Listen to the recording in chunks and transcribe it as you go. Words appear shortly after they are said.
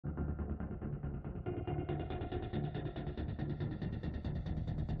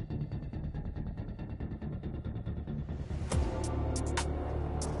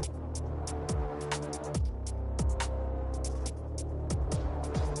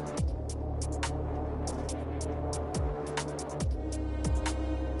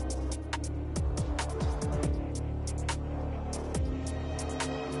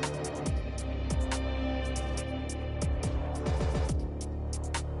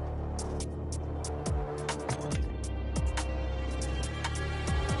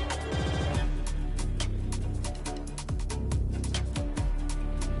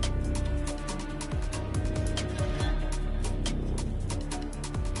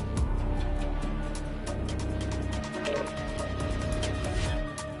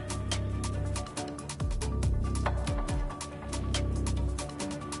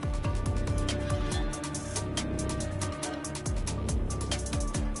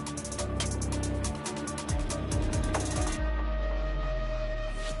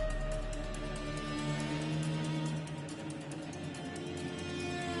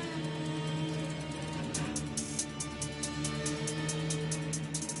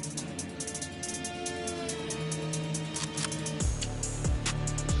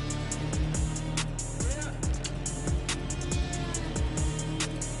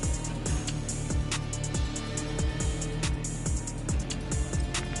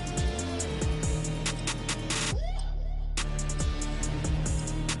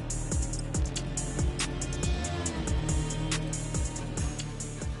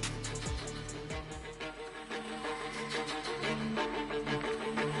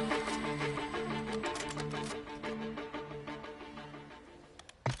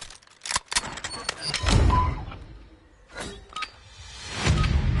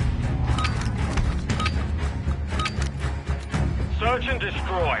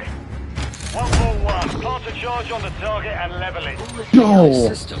destroy. 141. Plant a charge on the target and level it. No.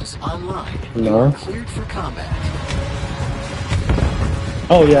 Systems online. No. You are cleared for combat.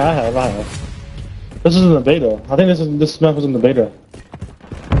 Oh yeah, I have. This is in the beta. I think this map was in the beta.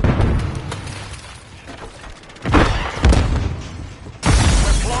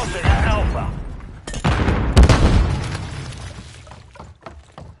 We're planting at Alpha.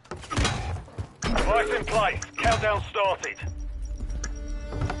 Device in place. Countdown started.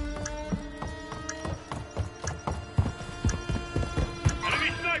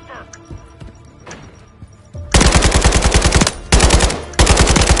 Enemy sniper!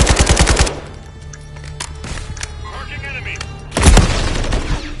 Marking enemy.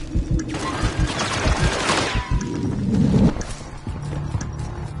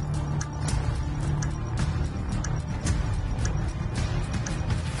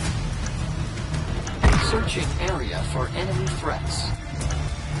 Searching area for enemy threats.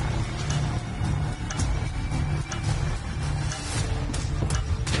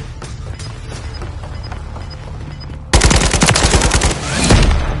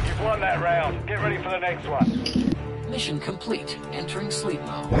 You've won that round. Get ready for the next one. Mission complete. Entering sleep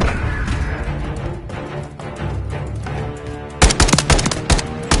mode.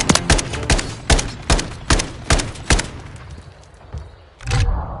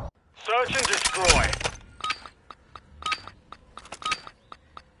 Search and destroy.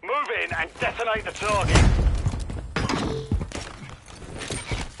 Move in and detonate the target.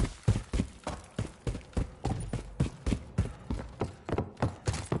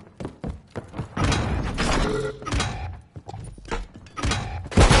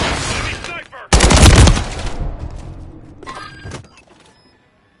 Enemy sniper!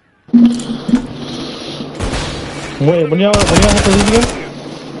 Wait, when y'all have to leave again?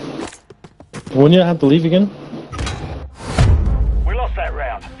 When y'all have to leave again? We lost that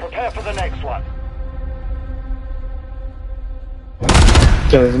round. Prepare for the next one.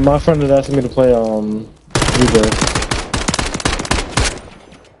 Cause my friend is asking me to play Rebirth.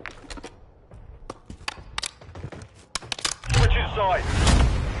 Switching sides.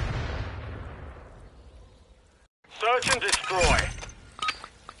 Search and destroy.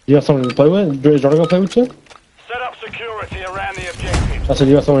 You got someone to play with? Is Jordan gonna play with you? Set up security around the objective. I said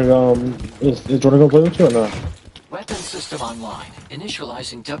you got someone. Is Jordan gonna play with you or not? Weapon system online.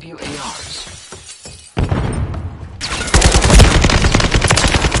 Initializing WARs.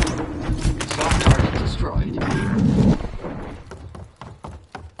 Soft target destroyed.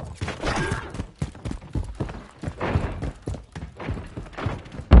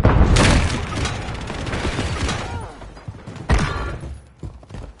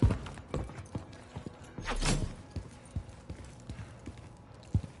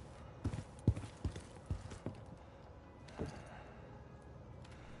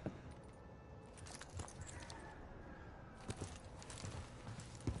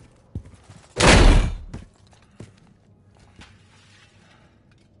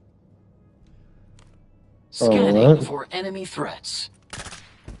 Scanning Alright. for enemy threats.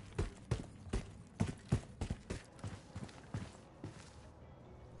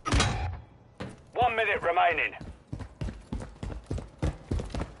 One minute remaining.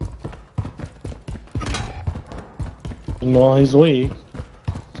 No, he's weak.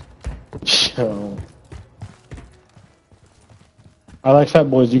 Yo. I like fat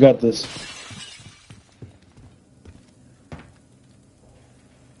boys. You got this.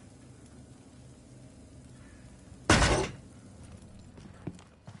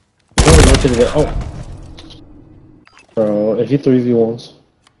 Oh. Bro, if he 3v1s.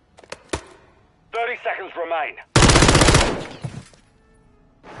 30 seconds remain.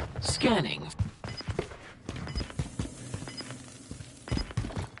 Scanning.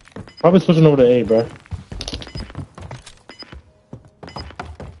 Probably switching over to A, bro.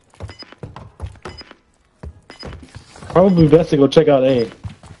 Probably best to go check out A.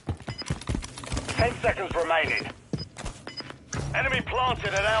 10 seconds remaining. Enemy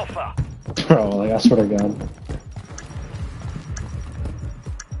planted at Alpha. Bro, like I swear to God.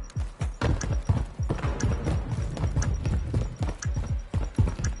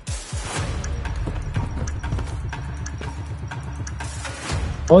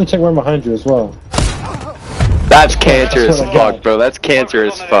 Only check right behind you as well. That's cancerous as fuck, bro. That's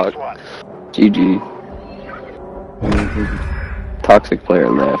cancerous as fuck. GG. Toxic player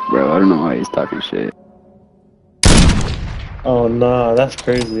left, bro. I don't know why he's talking shit. Oh nah, that's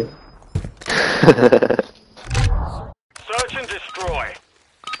crazy. Search and destroy.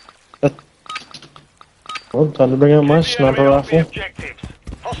 Well, time to bring out my Get the enemy sniper off the rifle. objectives.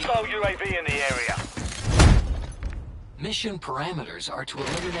 Hostile UAV in the area. Mission parameters are to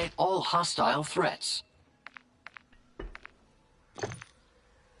eliminate all hostile threats.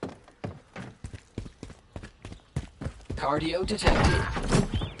 Cardio detected.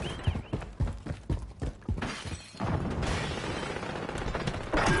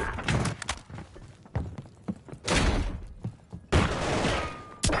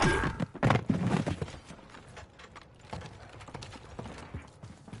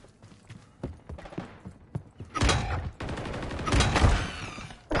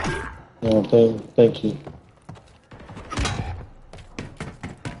 Oh, thank you.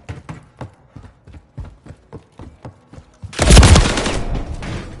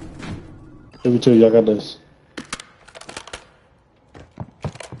 Maybe two, y'all got this.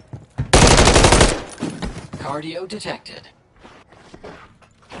 Cardio detected.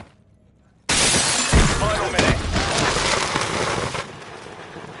 Final minute.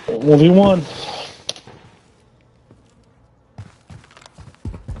 1v1.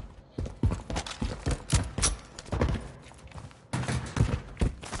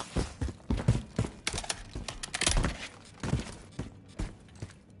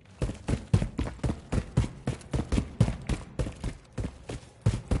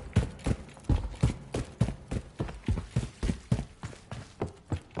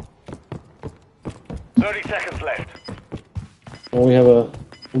 Seconds left. Well, we have a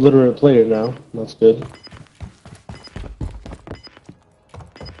literate player now. That's good.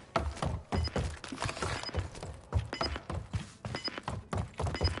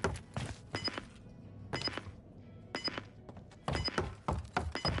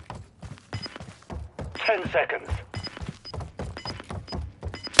 Seconds.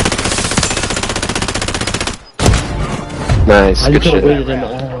 Nice, You good could have shit. waited him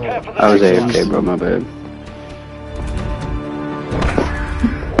out. I was AFK, bro, my bad.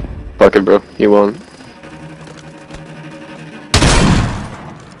 Fuck it, bro, you won.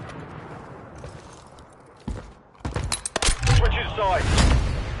 Switching sides.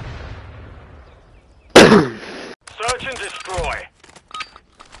 Search and destroy.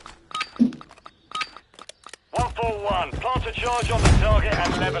 141. Plant a charge on the target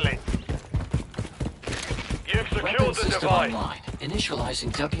and level it. You've Weapon secured the system device. online.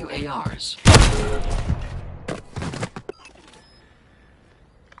 Initializing WARs.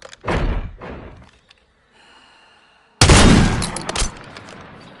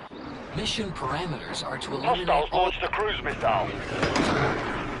 Mission parameters are to eliminate Hostiles all... launched a cruise missile.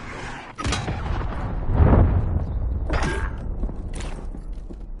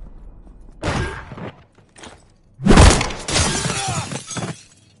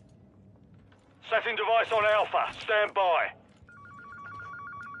 Setting device on Alpha. Stand by.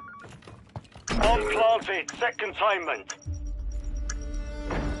 On planted. Set containment.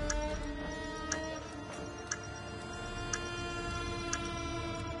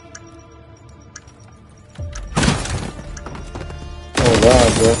 Oh wow,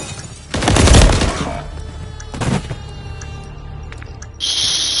 bro.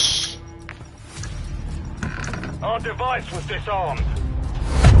 Our device was disarmed.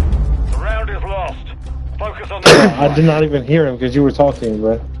 The round is lost. Focus on the... I did not even hear him because you were talking,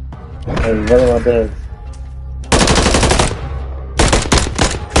 bro. I was right in my bed.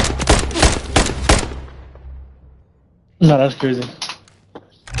 No, that's crazy.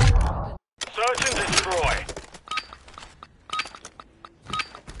 Search and destroy.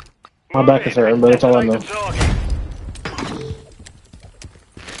 My back is hurting, but that's all I know. Detonate the target.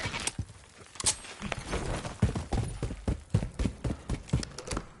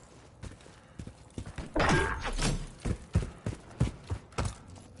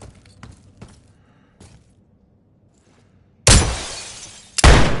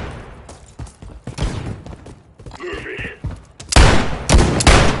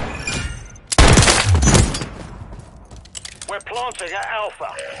 We're planting at Alpha.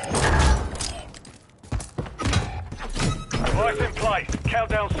 Device in place.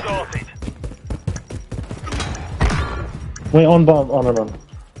 Countdown started. Wait, on bomb, on and on.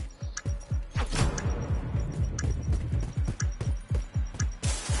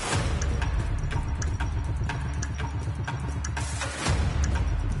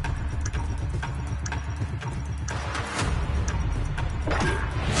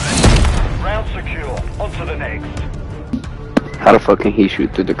 Round secure. On to the next. How the fuck can he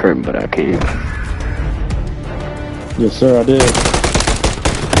shoot through the curtain, but I can't? Yes, sir, I did.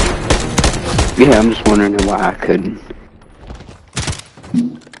 Yeah, I'm just wondering why I couldn't.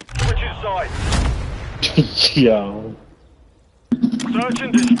 Switching sides. Yo. Search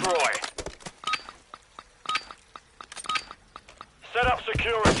and destroy. Set up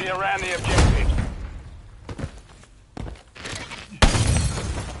security around the objectives.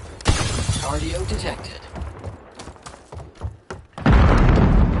 Cardio detected.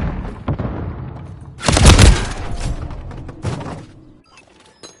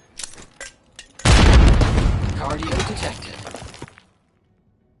 Cardio detected.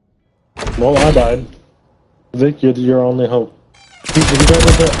 Well, I died. Vic, you're your only hope. Did you guys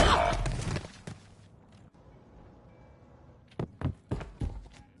with that?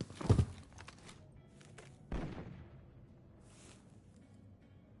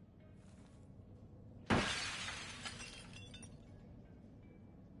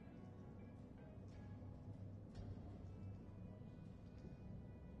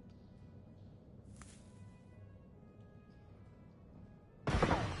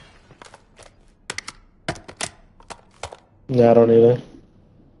 Yeah, I don't either.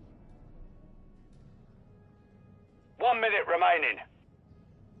 1 minute remaining.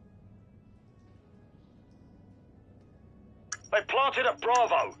 They planted at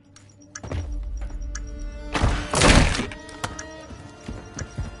Bravo.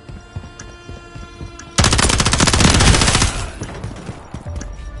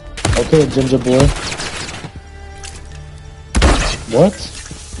 Okay, ginger boy. What?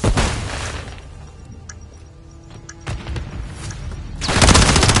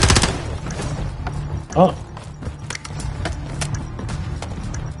 Oh.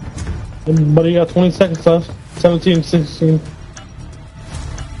 Buddy, you got 20 seconds left. 17, 16.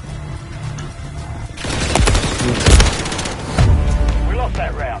 We lost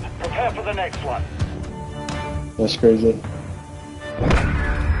that round. Prepare for the next one. That's crazy.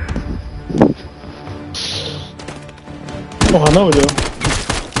 Oh, I know we do.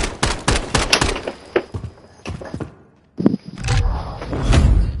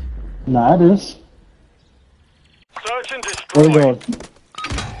 Nah, it is. Search and Where we destroy. going?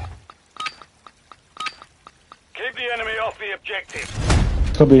 Keep the enemy off the objective.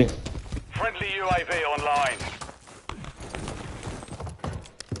 Could be. Friendly UAV online.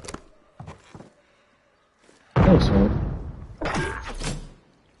 Thanks, man.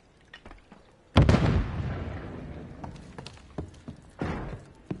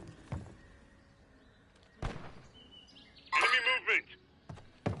 Enemy movement.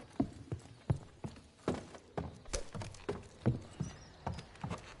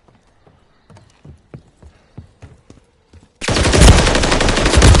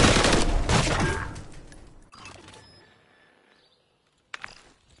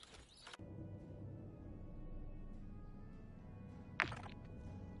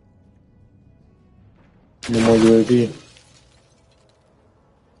 No more UAV.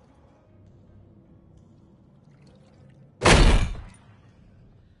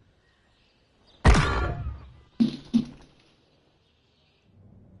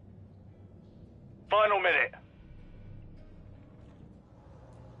 Final minute.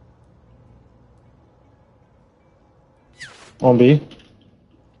 On B.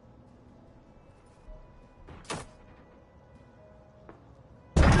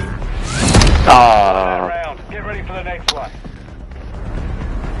 That round. Get ready for the next one.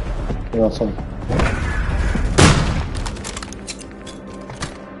 Awesome.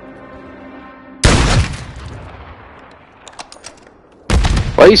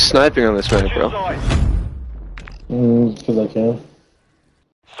 Why are you sniping on this map, bro? Because I can.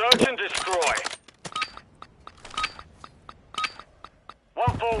 Search and destroy.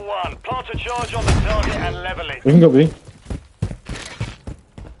 141. Plant a charge on the target and level it. We can go B.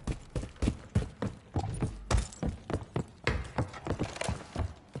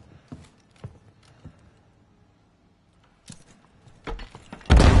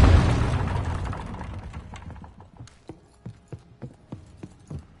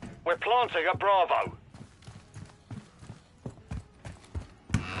 We're planting at Bravo.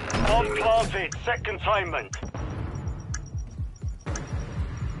 Bomb planted. Set containment.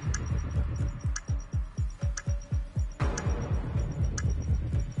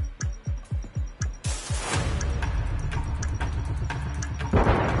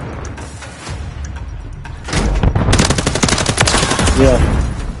 Yeah.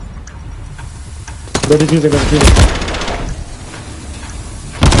 Go defuse it, go defuse it.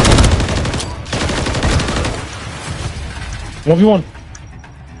 One v one.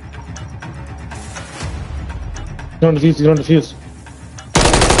 You don't defuse, you don't defuse.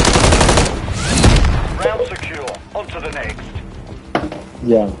 Round secure. On to the next.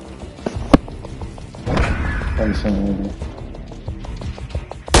 Yeah. I'm saying maybe.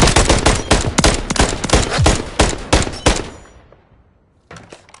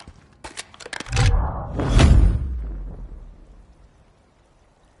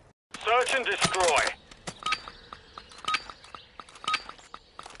 Search and destroy.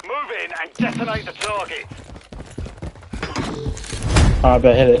 Move in and detonate the target. I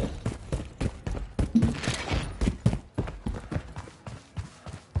bet hit it.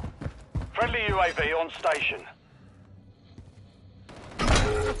 Friendly UAV on station.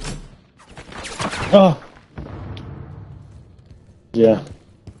 Oh. Yeah.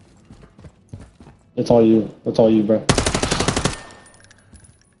 It's all you. It's all you, bro.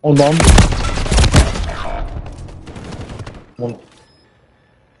 On bomb. One.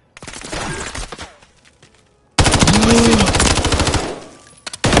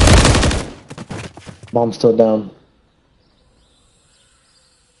 Bomb's still down.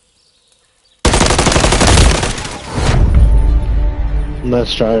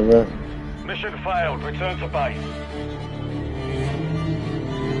 Nice try, bro. Mission failed. Return to base.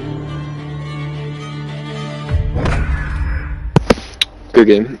 Good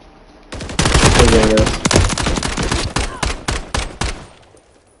game. Good game, guys.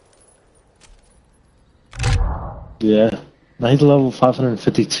 Yeah. Now he's level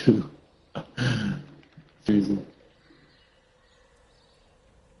 552. Crazy.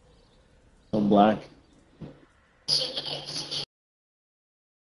 So black.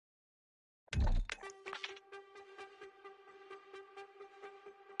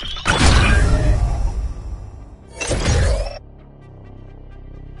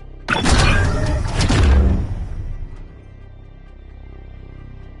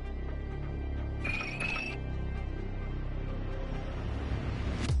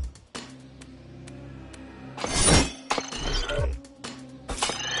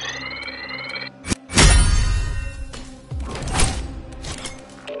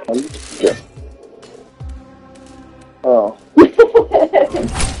 Oh.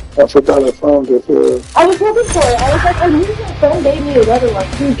 I forgot I found it. I was looking for it. I was like, I'm using my phone gave me another one.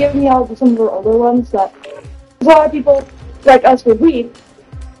 She was giving me all some of her older ones that a lot of people like us would read.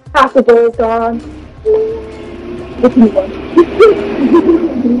 Half the bowl is gone. What's new one?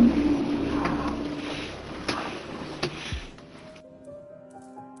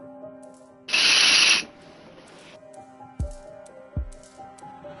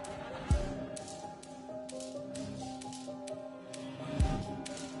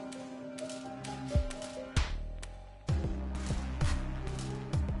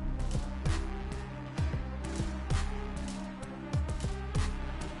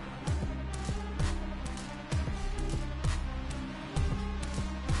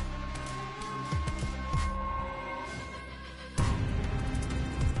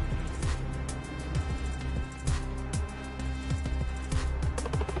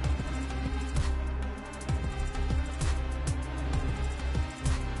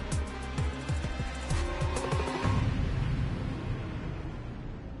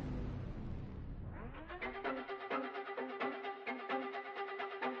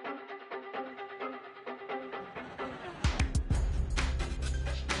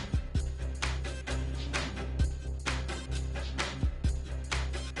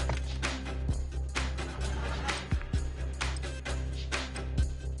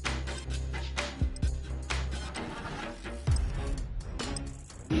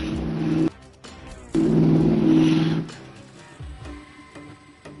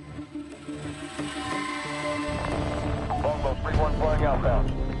 Longbow 3-1 flying outbound.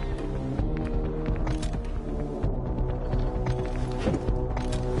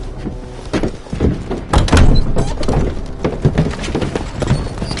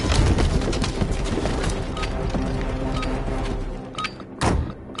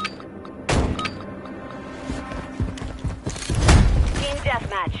 Team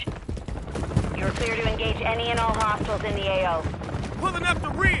deathmatch. You're clear to engage any and all hostiles in the AO. Pulling up the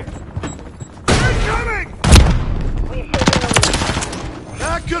rear! Incoming! We've taken the lead.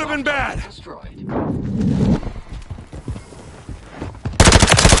 That could have been bad! Destroyed.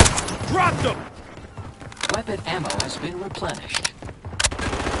 Dropped them! Weapon ammo has been replenished.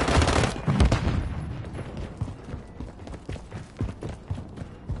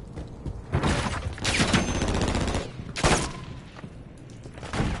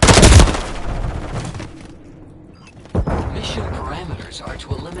 Mission parameters are to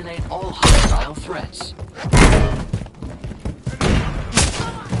eliminate all hostile threats.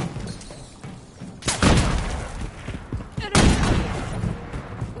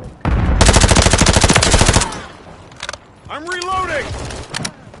 I'm reloading!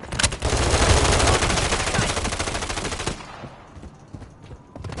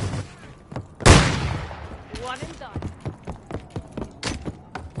 One and done.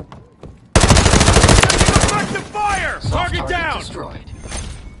 Effective fire! Target down! Destroyed.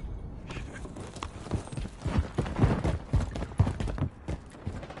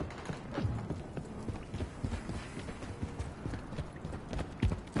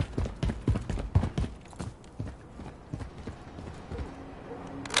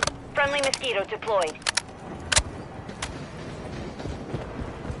 Friendly Mosquito deployed.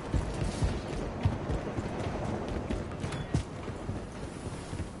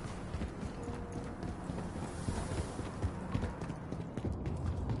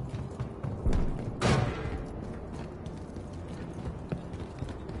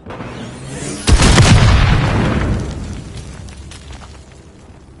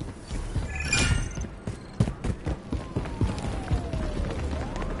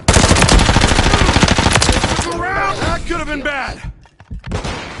 That could have been bad.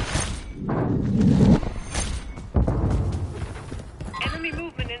 Enemy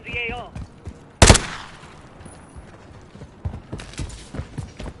movement in the AO.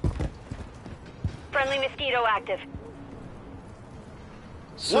 Friendly Mosquito active.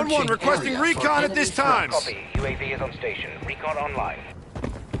 1-1 requesting recon at this time. Copy. UAV is on station. Recon online.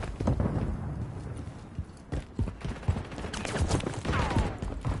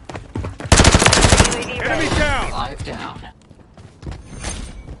 UAV Enemy ready. down. 5 down.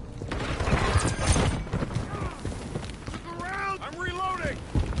 I'm reloading.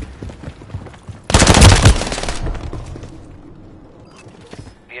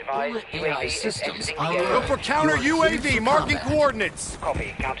 Be advised, Bullet UAV AI is systems exiting the on area. Look for counter You are cleared UAV for marking combat. coordinates.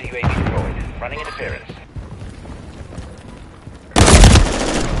 Copy. Counter UAV deployed. Running interference.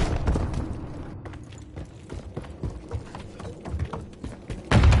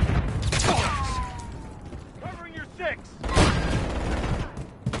 Covering your 6.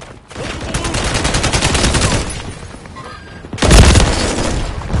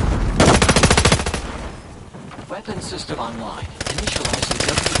 Weapon system online. Initializing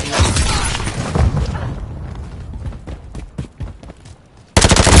WAR.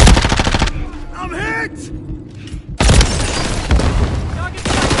 I'm hit.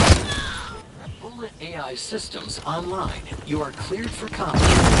 Bullet AI systems online. You are cleared for combat.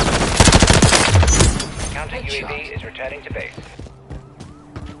 Counter Headshot. UAV is returning to base.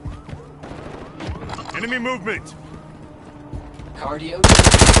 Enemy movement. Cardio.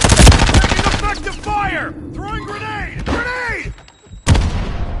 Taking effective fire. Throwing grenade. Grenade.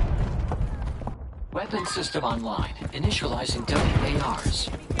 Weapon system online. Initializing WARs.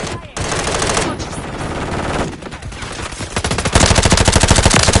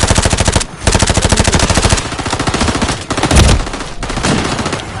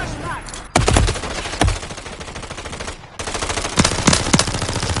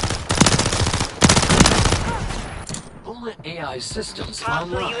 Bullet AI systems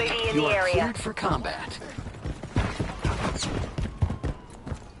Hostile online. UAV in You the are area. cleared for combat.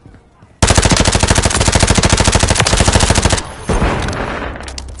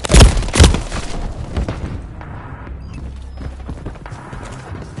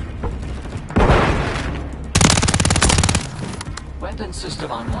 Weapon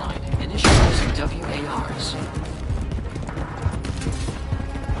system online. Initializing WARs.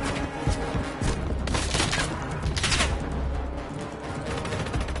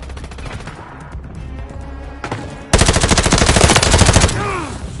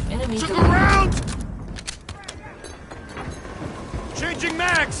 Enemy Took a deleted. round. Changing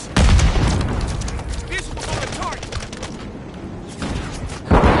mags. Visual on the target.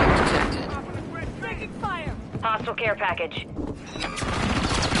 Contact detected. Taking fire. Hostile care package.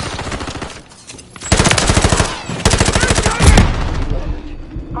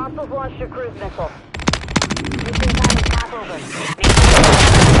 Hostiles launched a cruise missile. Mission time is half over.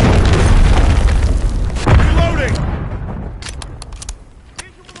 Reloading.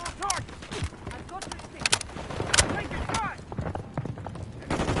 Visual on target. I've got this thing. Take it back.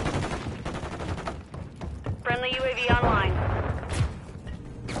 Friendly UAV online.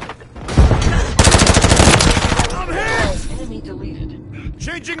 I'm hit. Enemy deleted.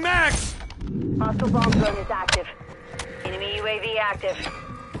 Changing mags. Hostile bomb drone is active. Enemy UAV active.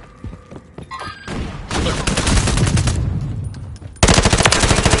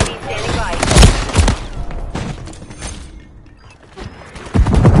 UAV standing by.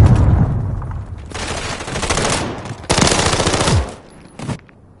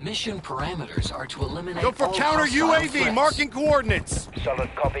 Mission parameters are to eliminate Go for all counter hostile UAV threats. marking coordinates.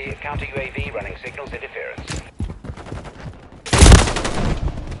 Solid copy. Counter UAV running signals interference.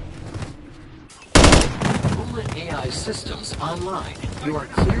 Bullet AI systems online. You are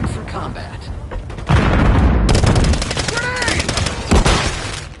cleared for combat. Grenade.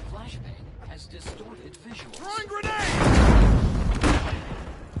 Flashbang has distorted visuals. Throwing grenade.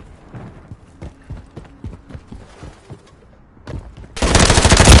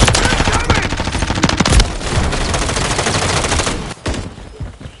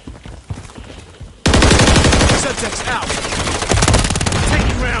 Subjects out.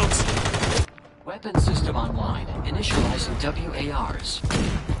 Taking rounds. Weapon system online. Initializing WARs.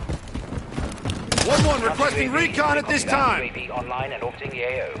 1-1 requesting recon at this time. UAV online and orbiting the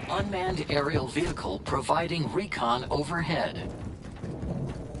AO. Unmanned aerial vehicle providing recon overhead.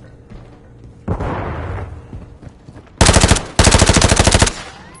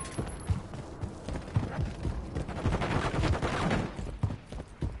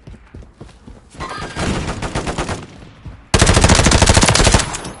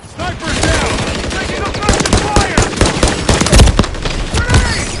 Sniper's down! Taking effective fire!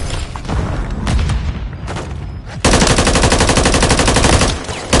 Grenade!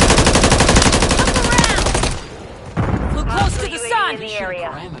 Look close to the sun! In the Mission area.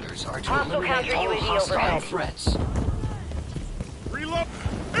 parameters are to Hostile eliminate counter all UAV hostile overhead. threats. Reload!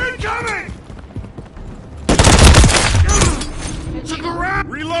 Incoming! Took a round!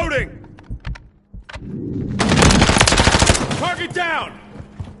 Reloading! Target down!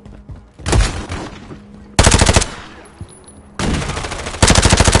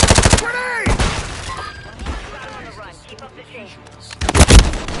 Grenade! On the run. Keep up the chase.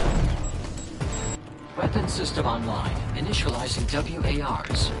 Weapon system online. Initializing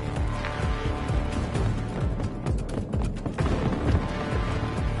WARs.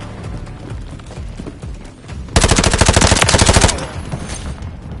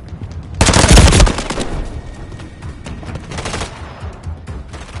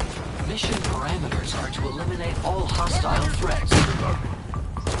 Mission parameters are to eliminate all hostile threats.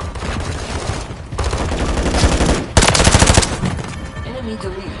 Enemy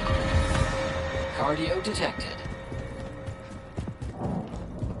deleted. Cardio detected.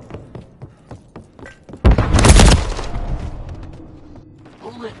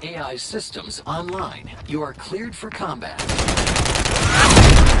 Bullet AI systems online. You are cleared for combat.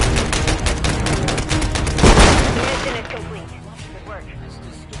 Mission is complete. Good work.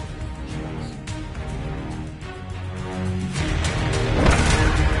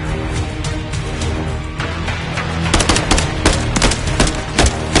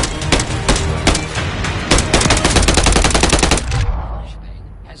 Flashbang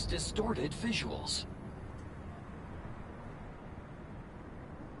has distorted visuals.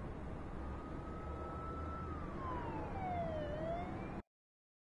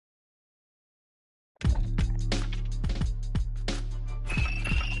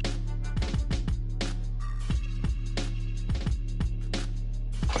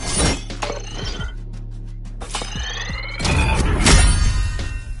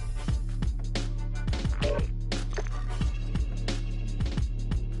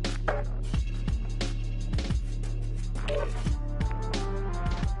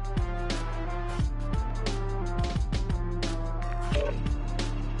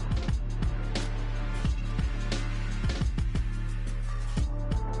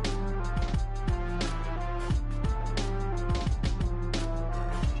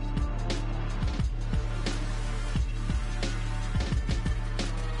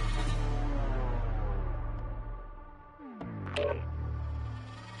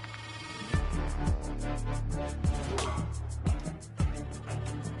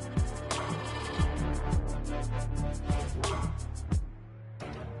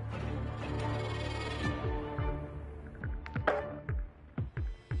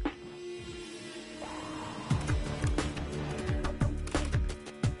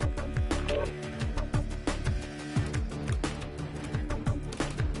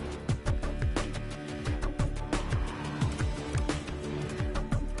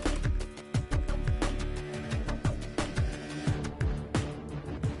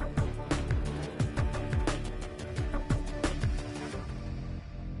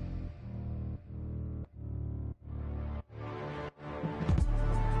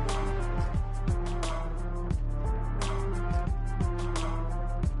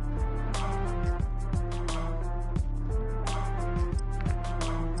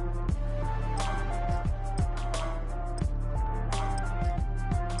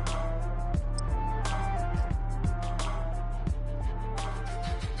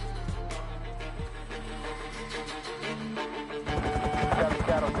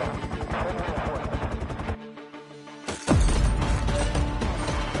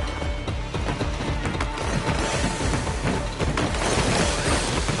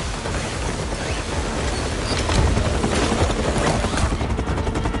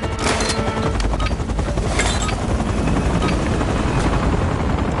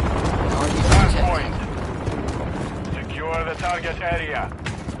 target area.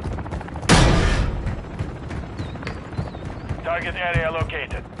 Target area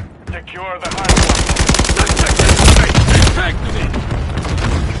located. Secure the hardpoint. Let's check this space! Impact me!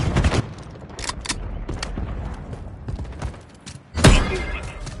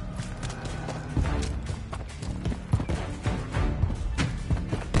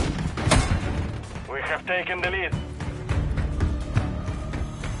 have taken the lead.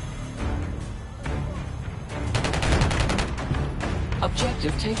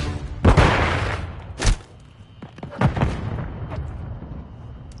 Objective taken.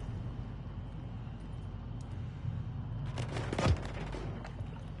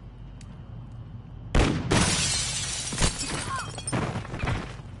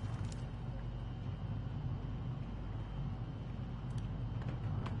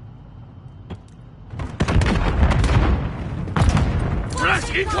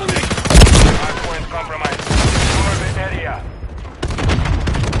 Incoming! Hardpoint compromised. Cover the area.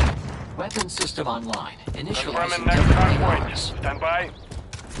 Weapon system online. Confirming Initializing next different hardpoint. ARs. Stand by.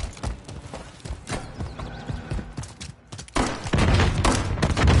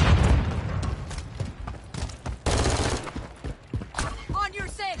 On your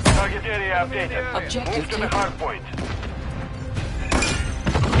six! Target area updated. Objective Move to the taken. hardpoint.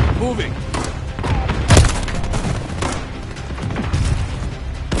 Moving.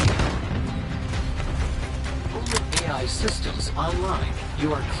 Bullet AI systems online.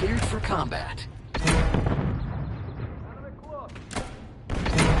 You are cleared for combat.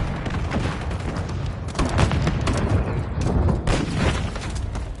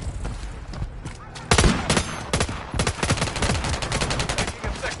 Taking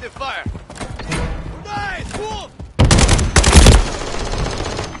effective fire. Nice! Wolf!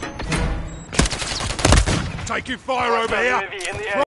 Taking fire over here. UAV in the air.